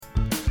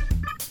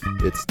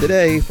It's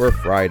today for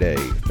Friday,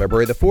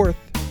 February the 4th,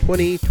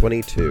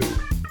 2022.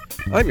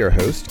 I'm your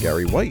host,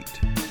 Gary White,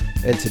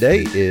 and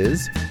today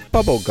is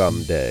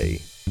Bubblegum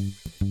Day.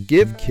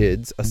 Give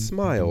Kids a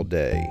Smile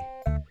Day.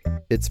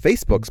 It's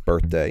Facebook's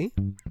birthday,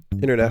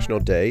 International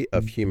Day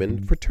of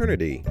Human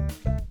Fraternity.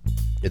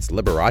 It's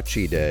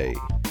Liberace Day,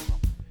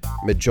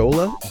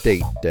 Majola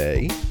Date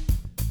Day,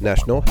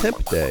 National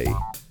Hemp Day.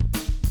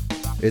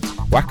 It's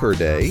Whacker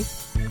Day,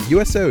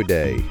 USO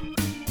Day,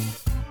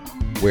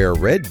 Wear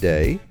Red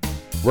Day,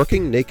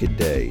 Working Naked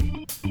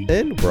Day,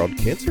 and World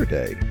Cancer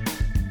Day.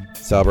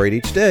 Celebrate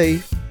each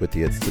day with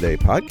the It's Today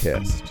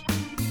podcast.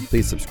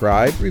 Please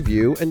subscribe,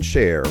 review, and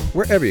share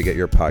wherever you get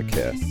your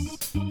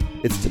podcasts.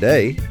 It's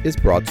Today is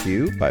brought to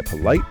you by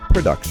Polite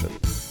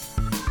Productions.